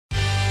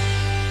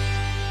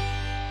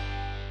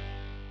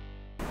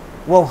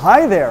Well,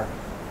 hi there.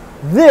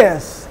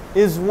 This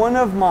is one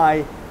of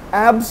my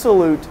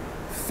absolute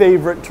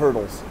favorite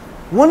turtles.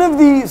 One of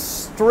the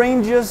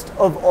strangest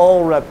of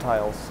all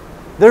reptiles.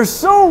 They're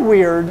so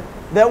weird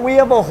that we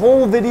have a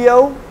whole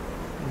video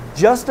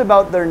just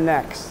about their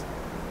necks.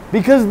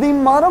 Because the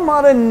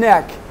Matamata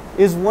neck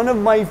is one of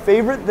my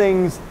favorite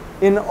things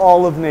in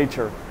all of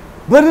nature.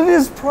 But it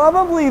is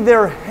probably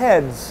their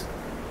heads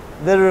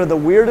that are the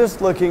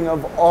weirdest looking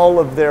of all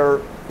of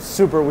their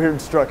super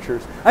weird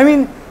structures. I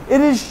mean, it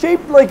is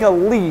shaped like a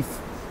leaf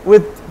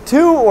with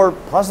 2 or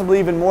possibly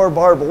even more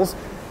barbels,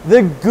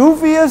 the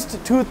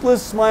goofiest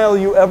toothless smile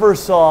you ever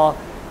saw,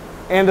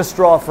 and a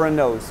straw for a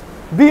nose.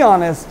 Be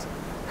honest,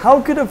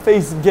 how could a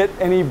face get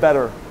any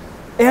better?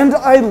 And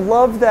I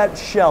love that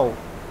shell.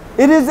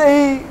 It is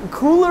a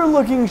cooler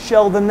looking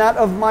shell than that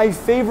of my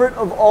favorite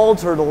of all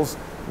turtles,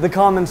 the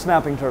common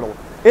snapping turtle.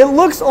 It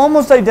looks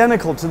almost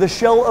identical to the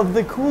shell of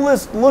the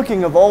coolest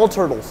looking of all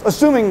turtles,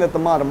 assuming that the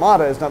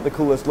Matamata is not the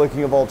coolest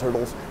looking of all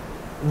turtles,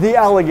 the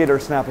alligator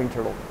snapping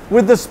turtle,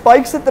 with the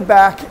spikes at the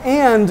back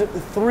and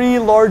 3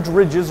 large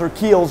ridges or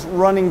keels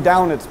running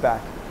down its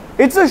back.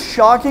 It's a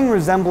shocking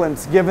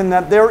resemblance given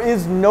that there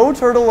is no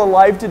turtle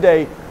alive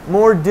today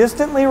more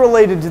distantly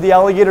related to the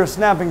alligator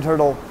snapping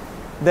turtle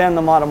than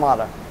the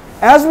Matamata.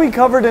 As we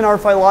covered in our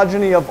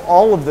phylogeny of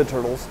all of the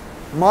turtles,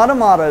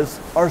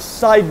 Matamatas are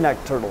side neck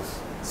turtles.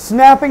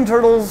 Snapping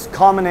turtles,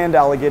 common and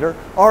alligator,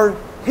 are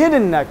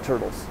hidden neck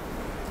turtles.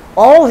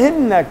 All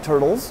hidden neck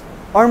turtles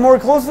are more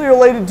closely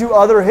related to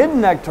other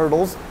hidden neck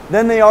turtles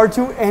than they are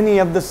to any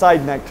of the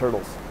side neck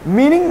turtles.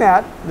 Meaning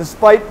that,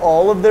 despite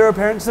all of their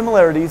apparent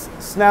similarities,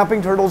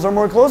 snapping turtles are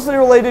more closely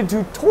related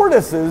to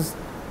tortoises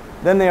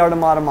than they are to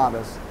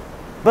Matamatas.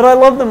 But I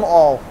love them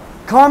all.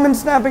 Common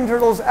snapping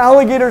turtles,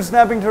 alligator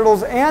snapping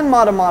turtles, and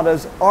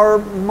Matamatas are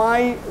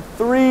my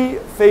 3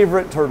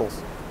 favorite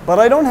turtles. But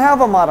I don't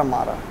have a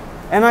Matamata.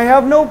 And I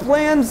have no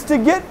plans to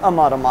get a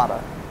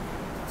Matamata.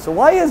 So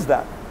why is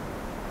that?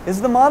 Is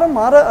the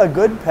Matamata a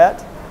good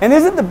pet? And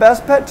is it the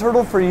best pet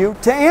turtle for you?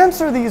 To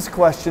answer these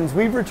questions,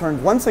 we've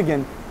returned once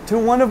again to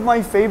one of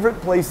my favorite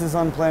places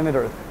on planet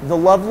Earth, the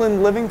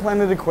Loveland Living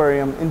Planet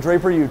Aquarium in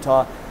Draper,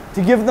 Utah,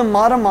 to give the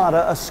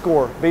Matamata a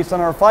score based on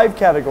our 5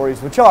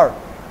 categories, which are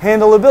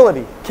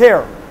handleability,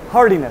 care,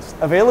 hardiness,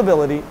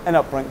 availability, and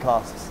upfront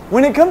costs.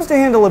 When it comes to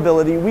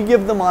handleability, we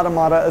give the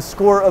Matamata a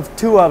score of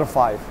 2 out of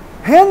 5.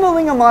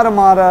 Handling a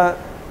Matamata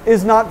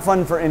is not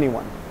fun for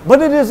anyone,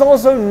 but it is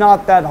also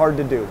not that hard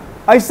to do.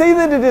 I say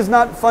that it is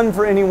not fun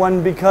for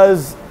anyone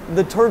because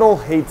the turtle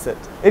hates it.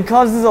 It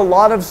causes a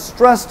lot of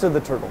stress to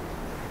the turtle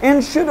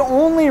and should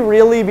only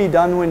really be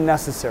done when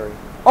necessary.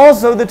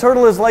 Also, the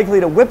turtle is likely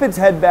to whip its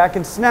head back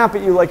and snap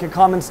at you like a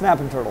common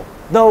snapping turtle,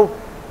 though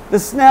the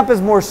snap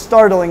is more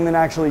startling than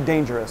actually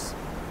dangerous.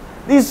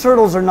 These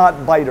turtles are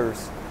not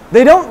biters.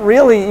 They don't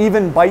really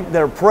even bite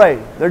their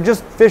prey. They're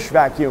just fish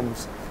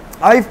vacuums.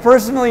 I've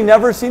personally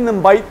never seen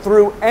them bite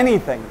through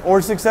anything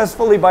or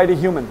successfully bite a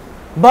human.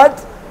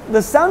 But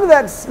the sound of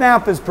that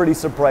snap is pretty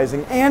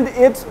surprising, and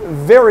it's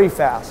very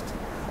fast.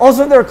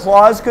 Also, their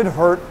claws could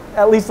hurt,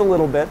 at least a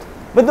little bit.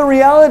 But the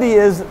reality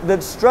is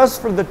that stress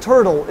for the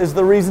turtle is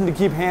the reason to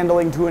keep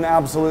handling to an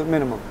absolute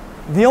minimum.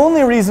 The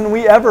only reason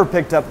we ever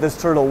picked up this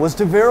turtle was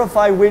to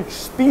verify which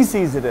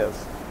species it is.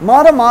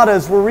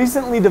 Matamatas were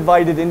recently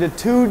divided into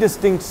 2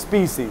 distinct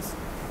species,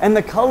 and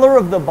the color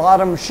of the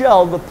bottom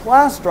shell, the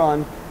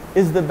plastron,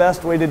 is the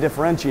best way to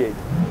differentiate.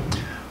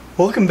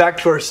 Welcome back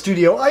to our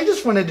studio. I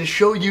just wanted to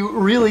show you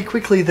really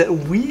quickly that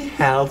we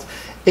have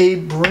a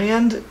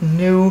brand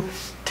new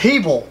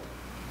table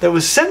that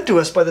was sent to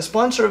us by the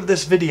sponsor of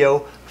this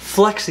video,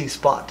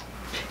 FlexiSpot.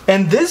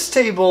 And this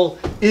table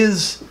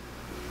is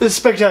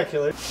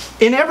spectacular.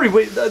 In every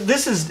way,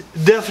 this is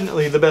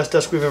definitely the best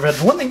desk we've ever had.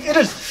 For one thing, it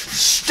is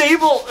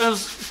stable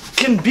as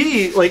can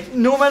be. Like,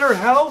 no matter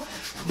how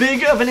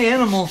big of an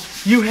animal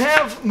you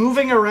have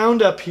moving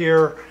around up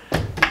here,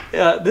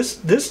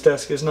 this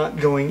desk is not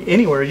going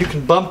anywhere. You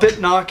can bump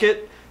it, knock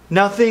it,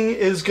 nothing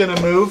is gonna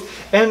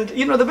move. And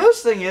you know, the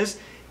best thing is,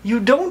 you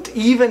don't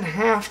even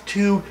have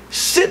to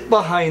sit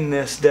behind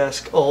this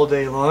desk all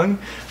day long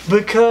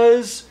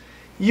because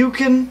you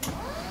can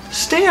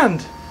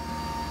stand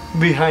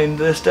behind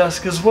this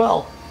desk as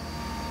well.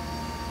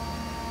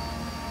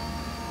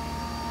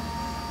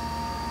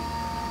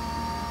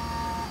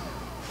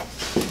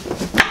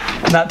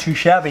 Not too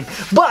shabby,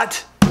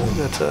 but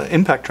that's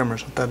impact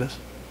tremors, what that is.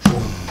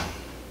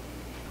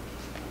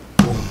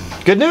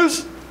 Good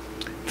news!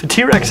 If a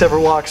T-Rex ever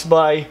walks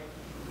by,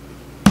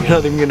 you're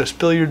not even going to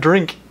spill your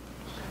drink.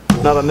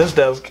 Not on this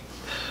desk.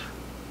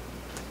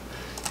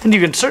 And you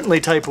can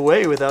certainly type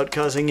away without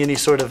causing any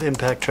sort of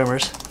impact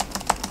tremors.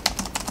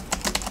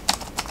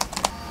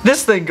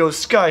 This thing goes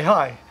sky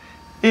high.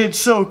 It's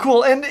so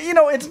cool. And you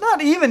know, it's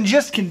not even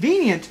just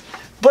convenient,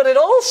 but it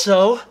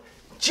also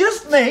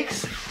just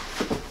makes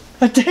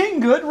a dang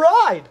good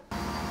ride.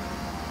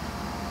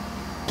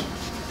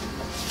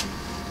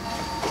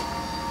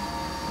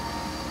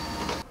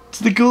 It's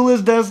the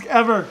coolest desk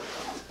ever.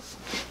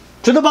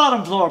 To the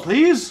bottom floor,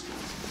 please.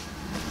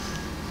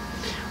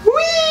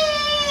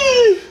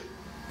 Whee!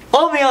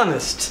 I'll be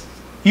honest,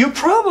 you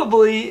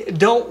probably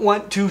don't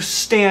want to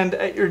stand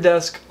at your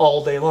desk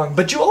all day long,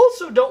 but you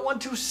also don't want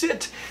to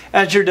sit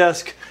at your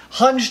desk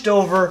hunched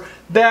over,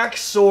 back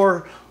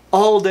sore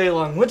all day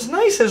long. What's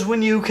nice is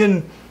when you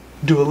can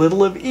do a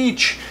little of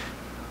each,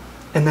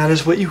 and that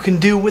is what you can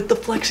do with the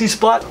Flexi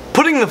Spot.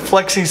 Putting the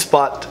Flexi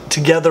Spot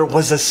together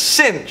was a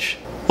cinch.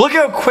 Look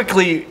how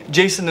quickly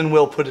Jason and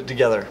Will put it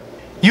together.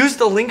 Use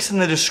the links in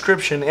the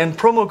description and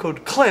promo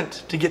code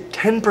CLINT to get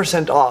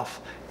 10% off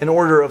an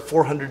order of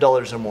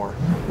 $400 or more.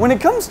 When it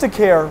comes to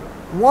care,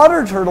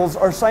 water turtles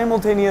are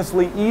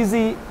simultaneously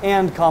easy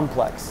and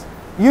complex.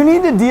 You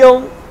need to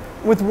deal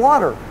with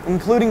water,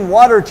 including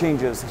water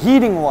changes,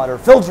 heating water,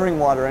 filtering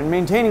water, and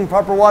maintaining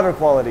proper water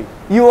quality.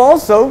 You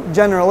also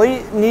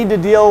generally need to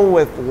deal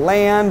with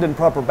land and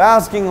proper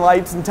basking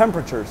lights and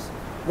temperatures.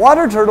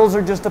 Water turtles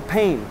are just a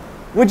pain,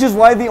 which is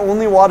why the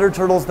only water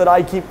turtles that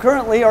I keep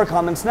currently are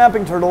common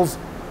snapping turtles,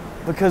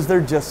 because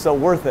they're just so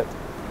worth it.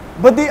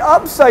 But the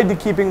upside to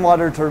keeping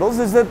water turtles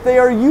is that they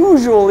are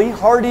usually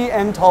hardy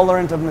and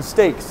tolerant of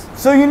mistakes.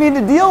 So you need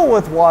to deal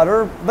with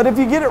water, but if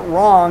you get it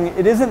wrong,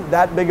 it isn't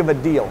that big of a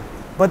deal.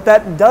 But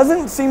that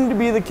doesn't seem to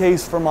be the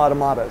case for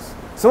Matamatas.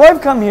 So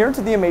I've come here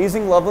to the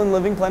amazing Loveland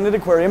Living Planet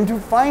Aquarium to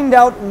find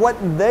out what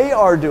they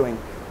are doing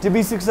to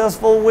be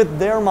successful with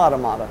their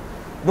Matamata.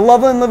 The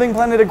Loveland Living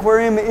Planet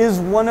Aquarium is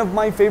one of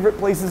my favorite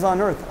places on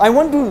Earth. I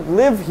want to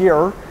live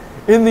here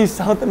in the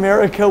South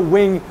America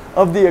wing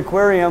of the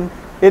aquarium.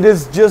 It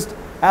is just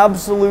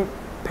absolute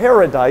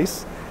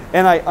paradise,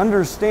 and I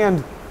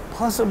understand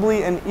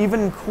possibly an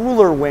even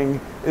cooler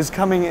wing is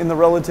coming in the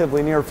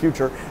relatively near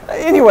future.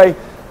 Anyway,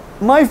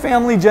 my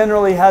family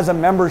generally has a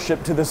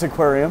membership to this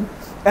aquarium,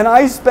 and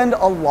I spend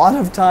a lot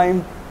of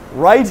time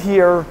right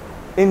here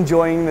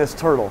enjoying this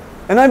turtle.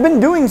 And I've been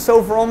doing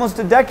so for almost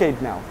a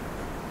decade now.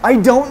 I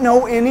don't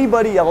know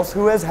anybody else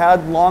who has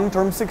had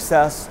long-term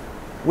success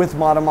with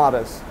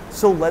Matamatas,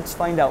 so let's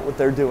find out what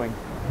they're doing.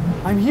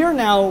 I'm here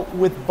now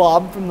with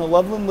Bob from the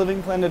Loveland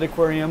Living Planet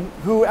Aquarium,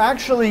 who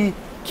actually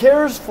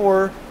cares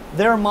for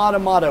their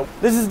Matamata.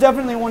 This is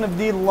definitely one of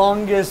the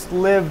longest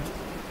lived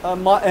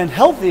and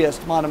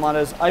healthiest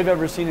Matamatas I've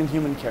ever seen in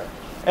human care.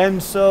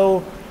 And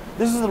so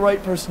this is the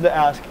right person to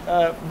ask.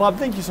 Bob,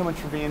 thank you so much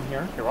for being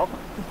here. You're welcome.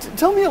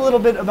 Tell me a little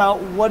bit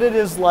about what it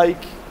is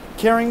like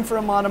caring for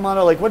a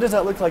Matamata. Like, what does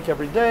that look like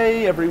every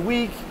day, every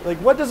week? Like,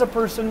 what does a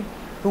person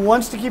who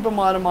wants to keep a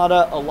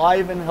Matamata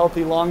alive and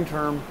healthy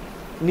long-term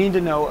need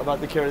to know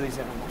about the care of these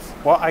animals?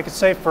 Well, I could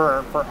say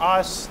for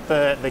us,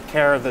 the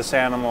care of this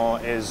animal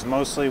is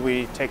mostly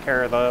we take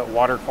care of the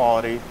water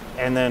quality,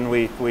 and then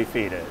we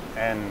feed it.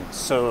 And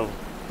so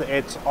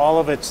it's all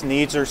of its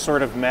needs are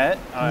sort of met.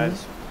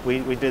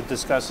 We did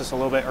discuss this a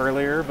little bit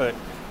earlier, but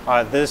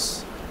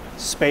this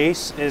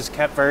space is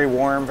kept very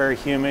warm, very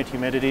humid.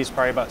 Humidity is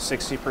probably about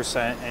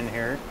 60% in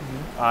here.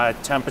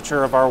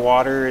 Temperature of our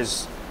water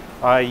is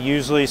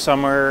usually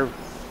somewhere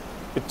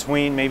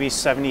between maybe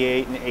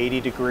 78 and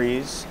 80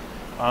 degrees.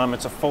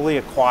 It's a fully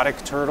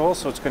aquatic turtle,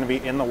 so it's going to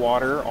be in the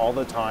water all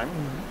the time.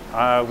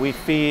 We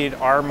feed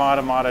our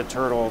Matamata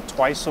turtle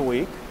twice a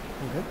week.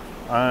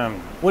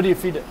 What do you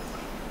feed it?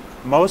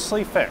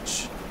 Mostly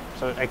fish.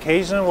 So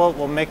occasionally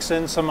we'll mix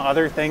in some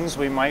other things.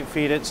 We might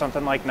feed it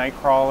something like night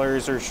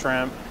crawlers or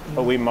shrimp,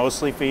 but we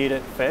mostly feed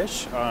it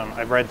fish.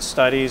 I've read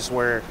studies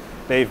where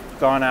they've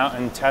gone out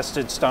and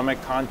tested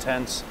stomach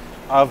contents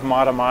of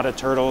Matamata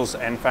turtles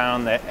and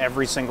found that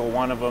every single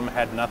one of them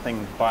had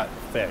nothing but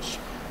fish,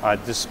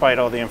 despite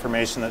all the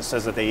information that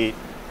says that they eat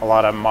a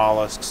lot of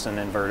mollusks and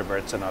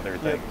invertebrates and other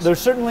things. They're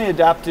certainly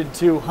adapted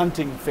to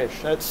hunting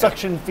fish. That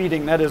suction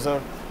feeding, that is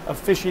a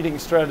fish eating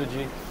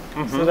strategy.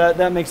 So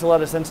that makes a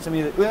lot of sense to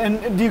me.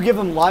 And do you give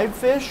them live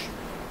fish,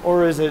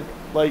 or is it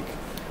like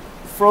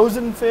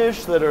frozen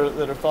fish that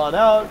are thawed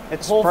out?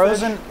 It's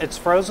frozen. It's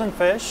frozen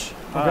fish.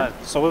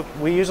 So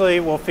we usually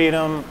will feed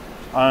them.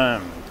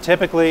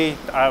 Typically,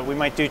 we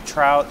might do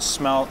trout,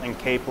 smelt, and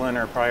capelin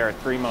are probably our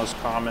three most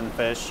common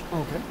fish.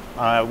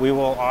 We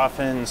will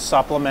often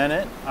supplement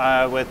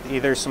it with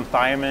either some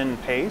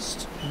thiamine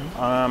paste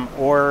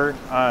or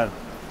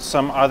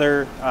some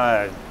other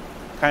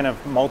kind of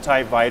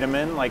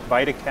multivitamin like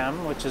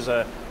Vitachem, which is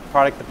a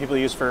product that people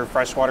use for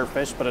freshwater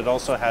fish, but it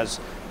also has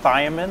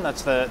thiamine.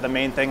 That's the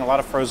main thing. A lot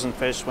of frozen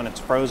fish, when it's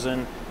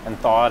frozen and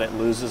thawed, it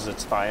loses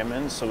its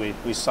thiamine, so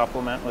we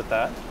supplement with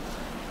that.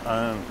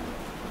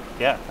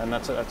 Yeah, and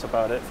that's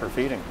about it for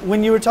feeding.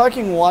 When you were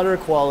talking water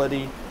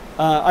quality,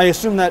 I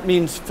assume that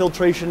means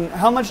filtration.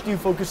 How much do you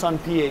focus on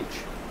pH?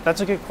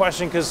 That's a good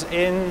question, because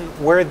in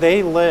where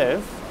they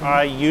live,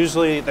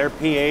 usually their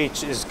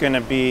pH is going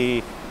to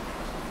be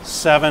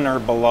 7 or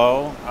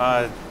below.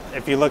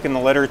 If you look in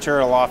the literature,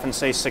 it'll often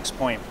say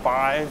 6.5.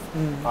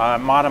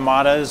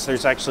 Matamatas,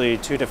 there's actually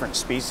 2 different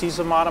species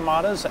of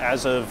Matamatas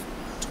as of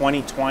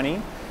 2020,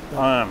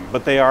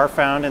 but they are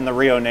found in the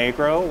Rio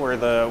Negro, where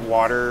the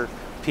water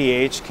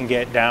pH can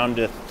get down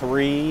to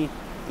 3,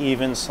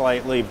 even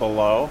slightly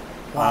below.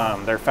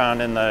 They're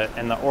found in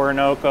the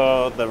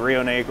Orinoco, the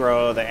Rio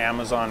Negro, the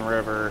Amazon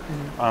River.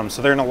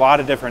 So they're in a lot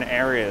of different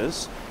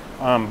areas.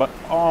 but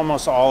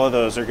almost all of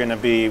those are going to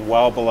be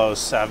well below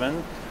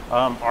 7.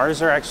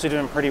 Ours are actually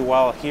doing pretty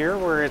well here,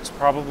 where it's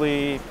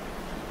probably,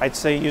 I'd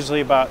say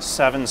usually about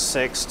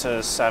 7.6 to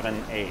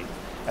 7.8.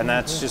 And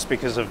that's just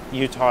because of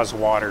Utah's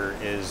water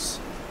is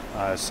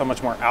so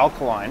much more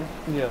alkaline.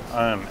 Yes.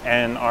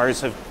 And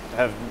ours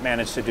have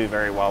managed to do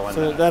very well in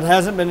so that. that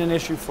hasn't been an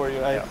issue for you.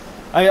 Yeah.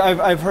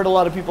 I've heard a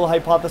lot of people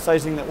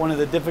hypothesizing that one of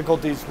the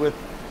difficulties with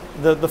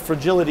the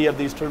fragility of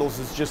these turtles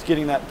is just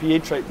getting that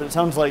pH right, but it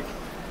sounds like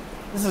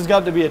this has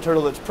got to be a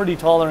turtle that's pretty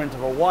tolerant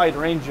of a wide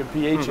range of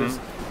pHs.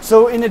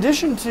 So in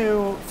addition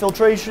to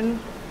filtration,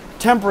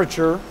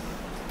 temperature,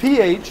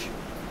 pH,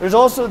 there's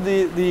also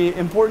the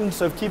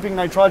importance of keeping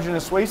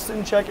nitrogenous waste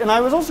in check. And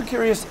I was also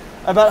curious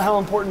about how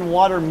important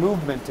water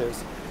movement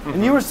is.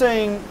 And you were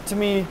saying to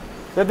me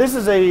that this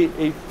is a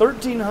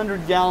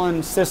 1,300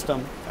 gallon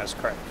system. That's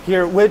correct.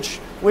 Here, which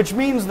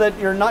means that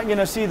you're not going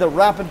to see the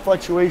rapid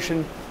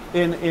fluctuation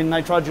in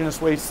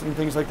nitrogenous waste and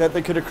things like that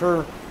that could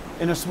occur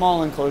in a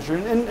small enclosure.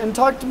 And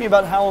talk to me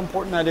about how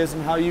important that is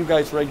and how you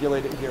guys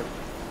regulate it here.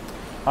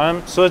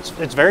 So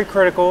it's very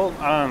critical.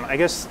 I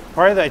guess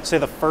probably I'd say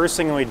the first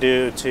thing we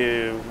do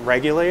to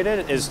regulate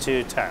it is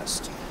to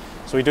test.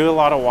 So we do a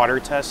lot of water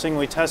testing.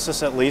 We test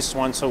this at least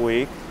once a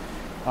week.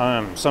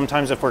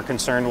 Sometimes if we're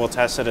concerned, we'll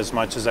test it as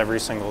much as every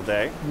single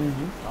day.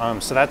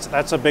 So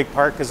that's a big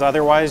part, because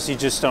otherwise you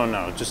just don't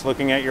know. Just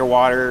looking at your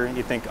water,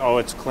 you think, oh,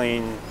 it's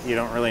clean. You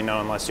don't really know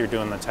unless you're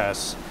doing the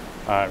tests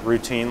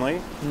routinely.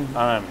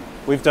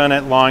 We've done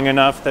it long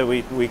enough that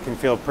we can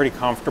feel pretty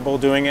comfortable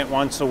doing it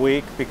once a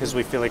week, because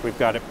we feel like we've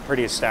got it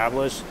pretty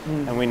established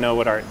and we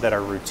know that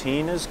our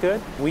routine is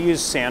good. We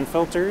use sand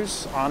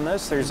filters on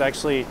this. There's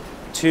actually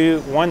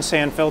one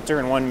sand filter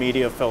and one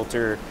media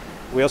filter.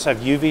 We also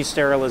have UV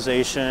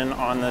sterilization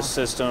on this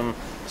system.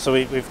 So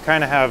we've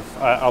kind of have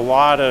a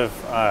lot of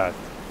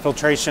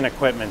filtration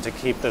equipment to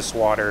keep this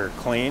water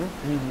clean.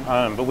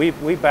 But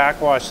we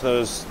backwash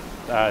those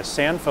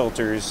sand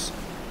filters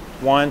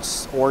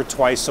once or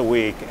twice a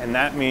week, and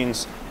that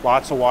means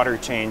lots of water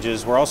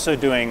changes. We're also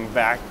doing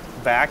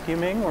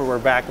vacuuming, where we're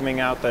vacuuming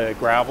out the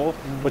gravel,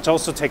 which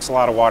also takes a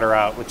lot of water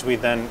out, which we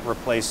then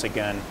replace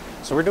again.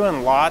 So we're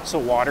doing lots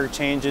of water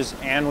changes,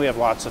 and we have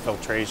lots of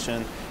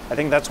filtration. I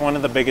think that's one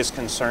of the biggest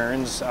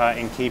concerns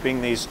in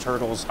keeping these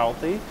turtles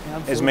healthy.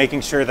 Absolutely. Is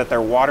making sure that their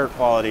water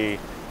quality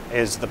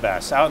is the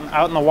best.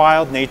 Out in the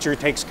wild, nature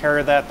takes care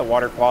of that. The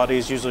water quality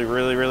is usually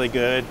really, really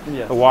good.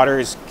 Yes. The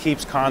water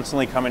keeps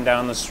constantly coming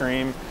down the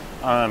stream.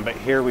 But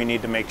here we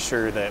need to make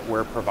sure that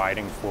we're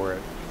providing for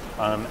it.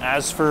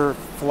 As for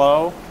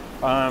flow,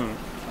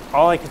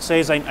 all I could say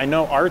is I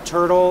know our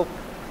turtle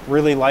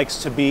really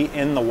likes to be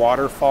in the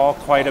waterfall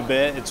quite a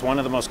bit. It's one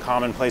of the most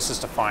common places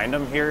to find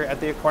them here at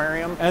the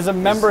aquarium. As a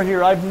member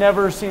here, I've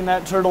never seen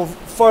that turtle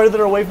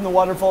farther away from the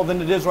waterfall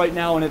than it is right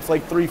now, and it's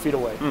like 3 feet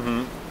away.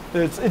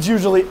 It's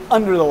usually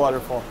under the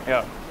waterfall.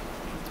 Yeah.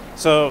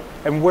 So,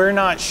 and we're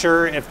not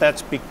sure if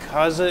that's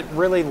because it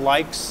really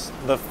likes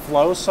the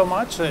flow so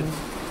much. That,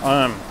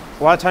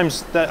 a lot of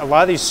times, a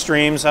lot of these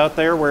streams out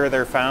there where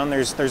they're found,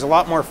 there's a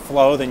lot more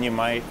flow than you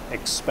might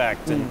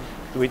expect. And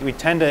we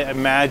tend to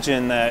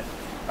imagine that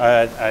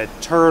a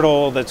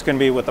turtle that's going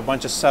to be with a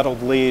bunch of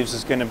settled leaves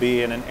is going to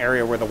be in an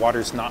area where the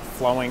water's not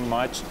flowing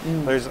much.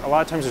 There's a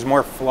lot of times there's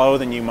more flow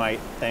than you might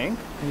think.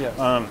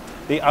 Yes.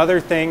 The other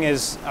thing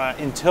is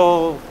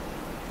until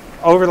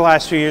over the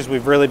last few years,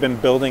 we've really been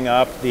building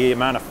up the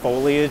amount of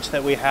foliage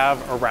that we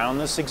have around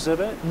this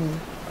exhibit.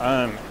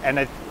 And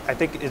I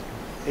think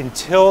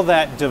until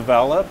that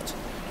developed,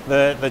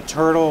 the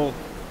turtle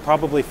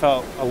probably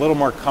felt a little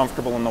more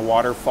comfortable in the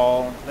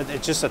waterfall.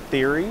 It's just a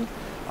theory,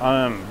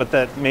 but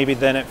that maybe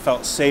then it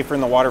felt safer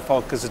in the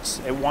waterfall because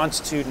it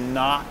wants to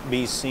not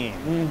be seen.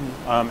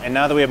 And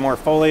now that we have more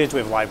foliage, we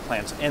have live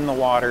plants in the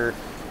water,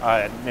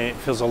 it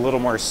feels a little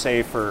more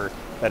safer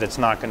that it's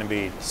not going to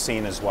be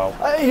seen as well.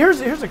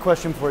 Here's a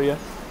question for you.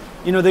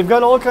 You know, they've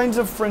got all kinds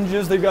of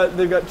fringes. They've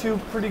got two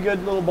pretty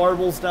good little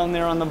barbels down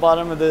there on the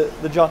bottom of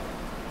the jaw.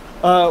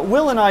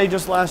 Will and I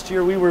just last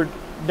year, we were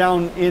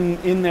down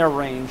in their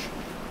range.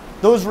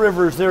 Those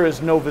rivers, there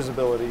is no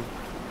visibility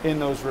in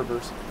those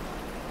rivers.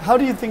 How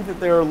do you think that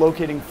they're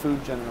locating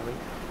food generally?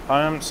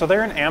 So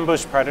they're an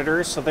ambush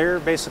predator, so they're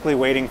basically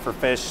waiting for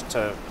fish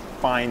to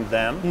find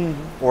them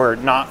or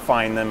not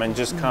find them and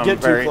just come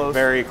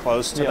very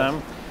close to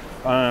them.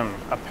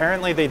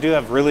 Apparently they do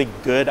have really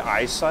good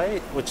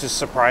eyesight, which is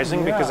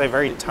surprising because they have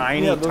very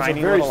tiny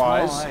little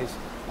eyes.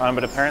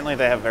 But apparently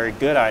they have very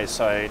good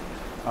eyesight.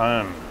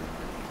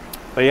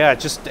 But yeah,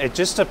 it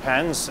just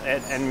depends,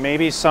 and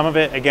maybe some of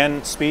it,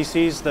 again,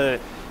 species, the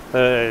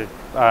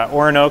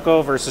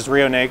Orinoco versus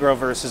Rio Negro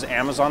versus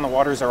Amazon, the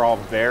waters are all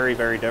very,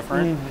 very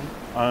different.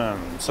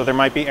 So there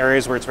might be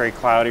areas where it's very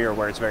cloudy or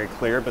where it's very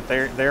clear, but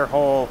their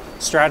whole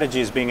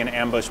strategy is being an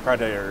ambush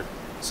predator.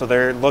 So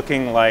they're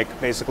looking like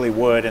basically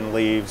wood and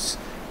leaves.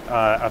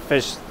 A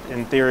fish,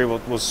 in theory,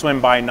 will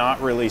swim by, not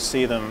really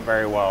see them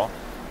very well.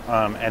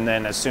 And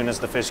then as soon as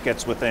the fish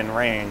gets within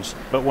range.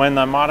 But when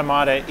the mata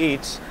mata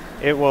eats,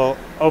 it will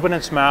open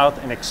its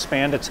mouth and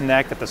expand its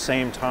neck at the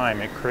same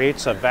time. It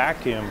creates a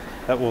vacuum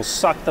that will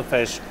suck the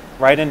fish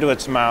right into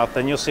its mouth.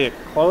 Then you'll see it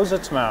close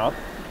its mouth,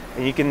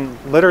 and you can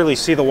literally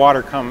see the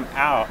water come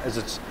out as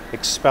it's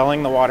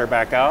expelling the water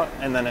back out,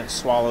 and then it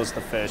swallows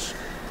the fish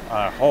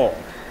whole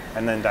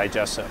and then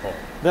digests it whole.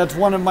 That's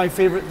one of my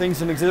favorite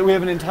things in exhibit. We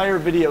have an entire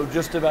video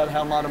just about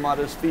how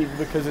matamatas feed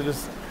because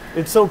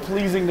it's so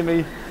pleasing to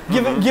me.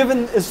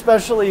 Given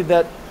especially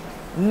that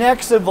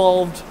necks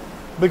evolved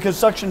because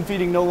suction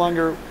feeding no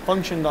longer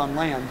functioned on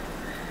land.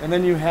 And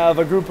then you have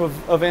a group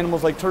of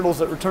animals like turtles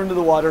that return to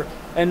the water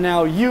and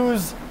now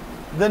use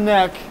the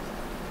neck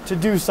to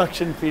do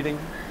suction feeding.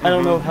 I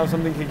don't know how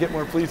something could get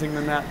more pleasing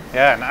than that.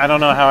 Yeah, and I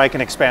don't know how I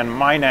can expand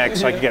my neck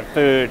so I can get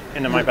food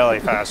into my belly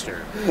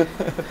faster.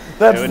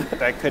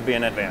 That could be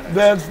an advantage.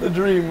 That's the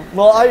dream.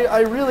 Well,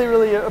 I really,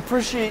 really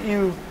appreciate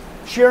you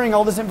sharing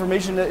all this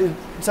information. It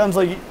sounds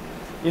like,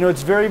 you know,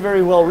 it's very,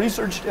 very well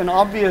researched, and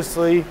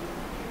obviously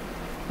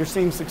you're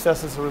seeing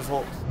success as a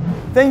result.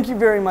 Thank you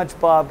very much,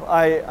 Bob.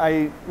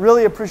 I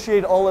really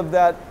appreciate all of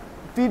that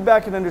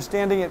feedback and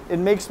understanding. It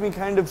makes me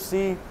kind of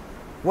see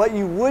what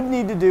you would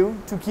need to do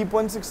to keep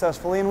one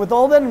successfully. And with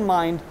all that in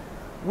mind,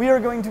 we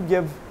are going to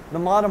give the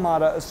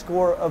matamata a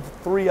score of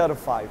 3 out of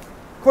 5.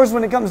 Of course,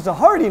 when it comes to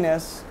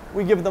hardiness,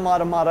 we give the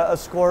matamata a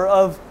score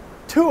of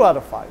 2 out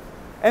of 5.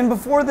 And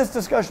before this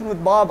discussion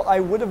with Bob, I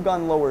would have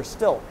gone lower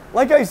still.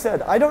 Like I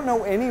said, I don't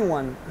know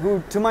anyone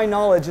who, to my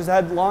knowledge, has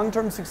had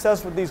long-term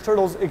success with these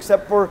turtles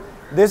except for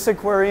this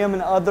aquarium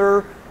and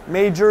other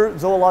major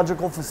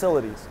zoological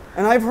facilities.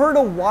 And I've heard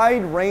a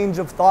wide range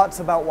of thoughts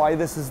about why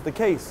this is the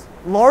case.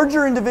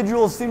 Larger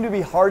individuals seem to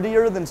be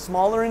hardier than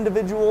smaller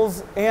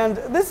individuals, and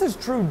this is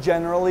true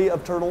generally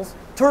of turtles.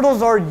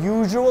 Turtles are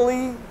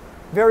usually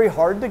very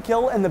hard to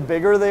kill, and the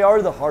bigger they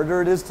are, the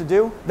harder it is to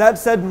do. That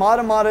said,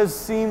 matamatas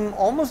seem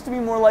almost to be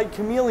more like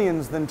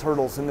chameleons than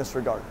turtles in this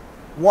regard.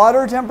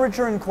 Water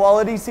temperature and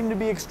quality seem to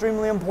be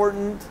extremely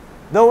important,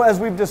 though as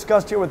we've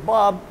discussed here with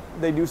Bob,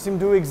 they do seem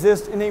to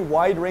exist in a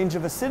wide range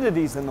of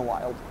acidities in the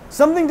wild.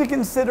 Something to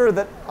consider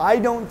that I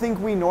don't think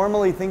we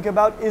normally think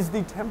about is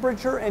the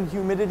temperature and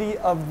humidity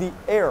of the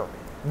air.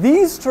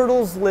 These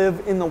turtles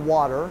live in the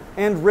water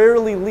and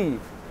rarely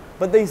leave,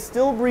 but they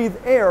still breathe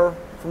air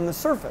from the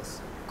surface.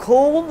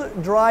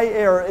 Cold, dry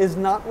air is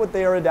not what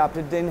they are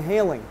adapted to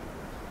inhaling.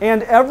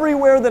 And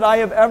everywhere that I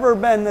have ever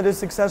been that has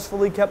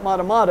successfully kept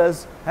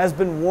matamatas has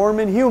been warm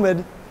and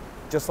humid,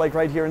 just like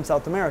right here in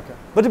South America.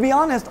 But to be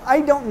honest,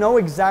 I don't know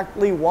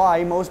exactly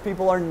why most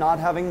people are not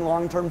having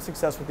long-term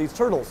success with these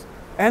turtles.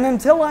 And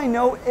until I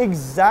know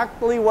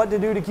exactly what to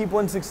do to keep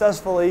one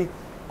successfully,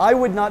 I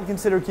would not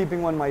consider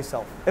keeping one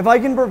myself. If I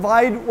can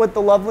provide what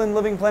the Loveland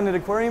Living Planet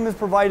Aquarium is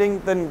providing,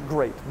 then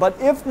great. But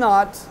if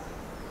not,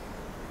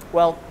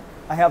 well,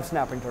 I have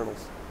snapping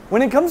turtles.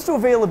 When it comes to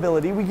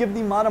availability, we give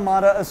the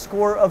matamata a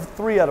score of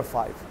 3 out of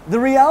 5. The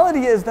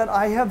reality is that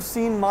I have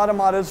seen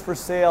matamatas for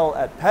sale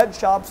at pet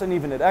shops and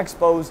even at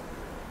expos,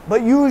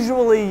 but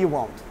usually you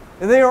won't.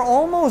 They are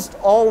almost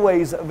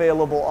always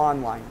available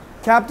online.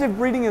 Captive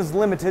breeding is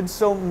limited,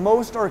 so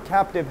most are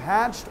captive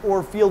hatched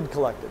or field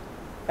collected,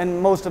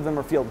 and most of them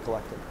are field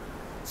collected.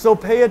 So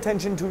pay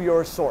attention to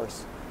your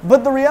source.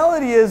 But the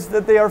reality is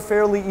that they are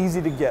fairly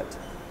easy to get.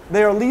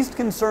 They are least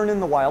concern in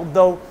the wild,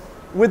 though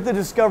with the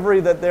discovery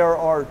that there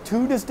are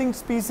 2 distinct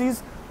species,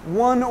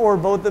 one or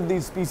both of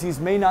these species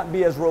may not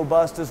be as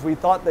robust as we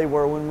thought they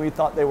were when we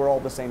thought they were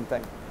all the same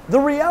thing. The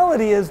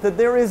reality is that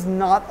there is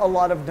not a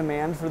lot of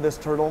demand for this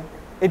turtle.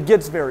 It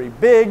gets very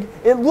big,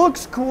 it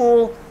looks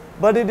cool,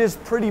 but it is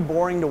pretty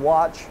boring to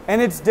watch, and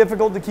it's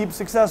difficult to keep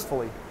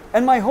successfully.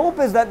 And my hope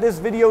is that this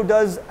video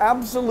does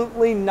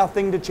absolutely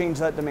nothing to change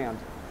that demand.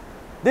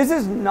 This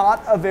is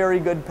not a very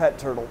good pet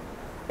turtle,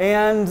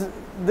 and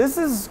this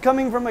is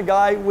coming from a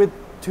guy with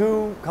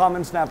 2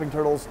 common snapping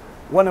turtles,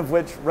 one of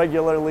which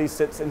regularly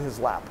sits in his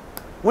lap.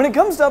 When it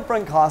comes to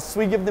upfront costs,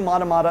 we give the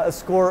matamata a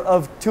score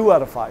of 2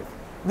 out of 5.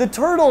 The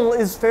turtle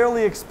is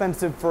fairly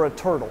expensive for a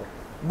turtle,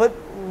 but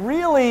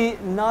really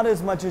not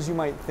as much as you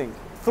might think.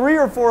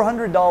 $300 or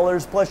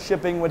 $400 plus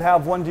shipping would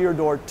have one to your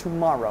door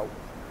tomorrow.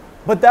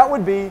 But that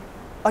would be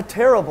a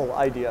terrible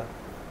idea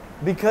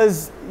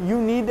because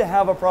you need to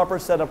have a proper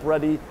setup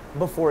ready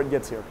before it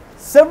gets here.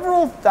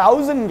 Several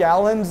thousand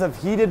gallons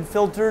of heated,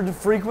 filtered,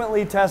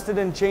 frequently tested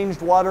and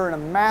changed water in a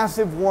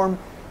massive, warm,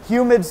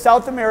 humid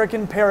South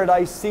American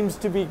paradise seems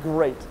to be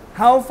great.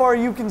 How far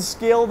you can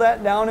scale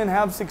that down and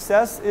have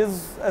success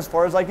is, as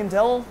far as I can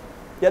tell,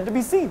 yet to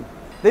be seen.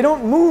 They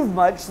don't move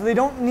much, so they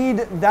don't need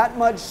that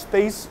much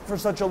space for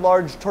such a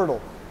large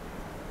turtle.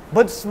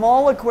 But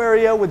small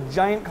aquaria with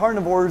giant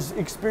carnivores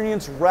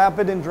experience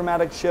rapid and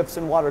dramatic shifts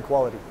in water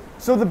quality.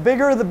 So the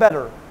bigger the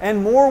better,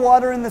 and more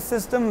water in the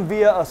system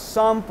via a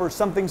sump or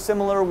something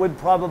similar would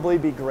probably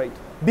be great.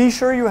 Be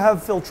sure you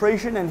have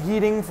filtration and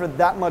heating for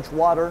that much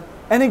water.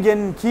 And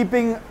again,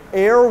 keeping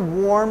air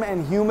warm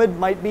and humid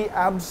might be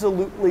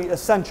absolutely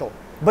essential.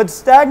 But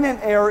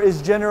stagnant air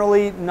is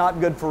generally not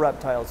good for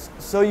reptiles,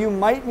 so you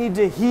might need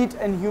to heat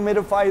and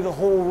humidify the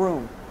whole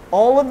room.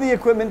 All of the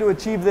equipment to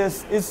achieve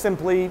this is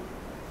simply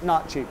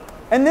not cheap.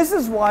 And this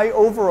is why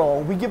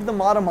overall we give the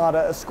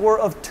Matamata a score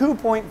of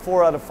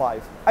 2.4 out of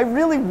 5. I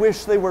really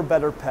wish they were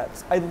better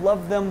pets. I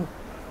love them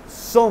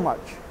so much.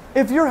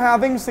 If you're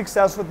having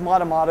success with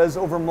Matamatas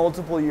over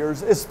multiple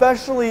years,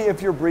 especially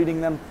if you're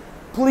breeding them,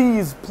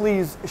 please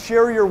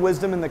share your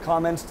wisdom in the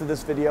comments to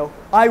this video.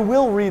 I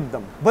will read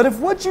them. But if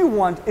what you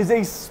want is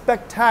a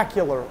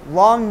spectacular,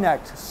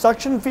 long-necked,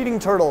 suction-feeding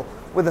turtle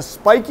with a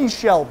spiky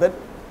shell that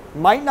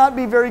might not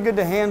be very good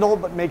to handle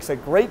but makes a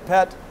great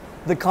pet,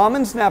 the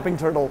common snapping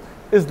turtle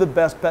is the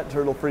best pet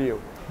turtle for you.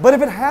 But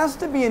if it has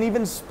to be an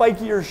even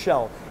spikier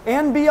shell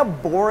and be a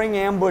boring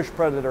ambush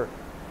predator,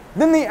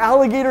 then the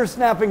alligator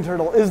snapping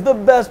turtle is the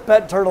best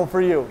pet turtle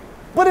for you.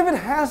 But if it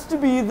has to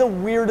be the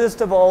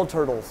weirdest of all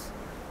turtles,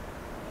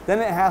 then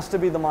it has to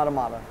be the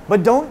Matamata.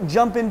 But don't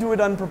jump into it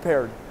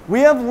unprepared.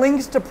 We have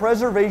links to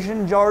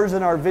preservation jars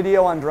in our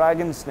video on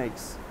dragon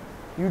snakes.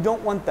 You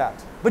don't want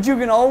that. But you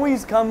can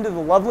always come to the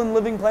Loveland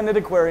Living Planet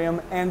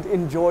Aquarium and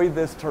enjoy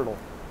this turtle.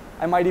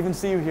 I might even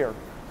see you here.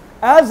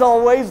 As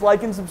always,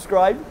 like and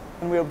subscribe,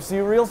 and we hope to see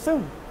you real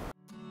soon.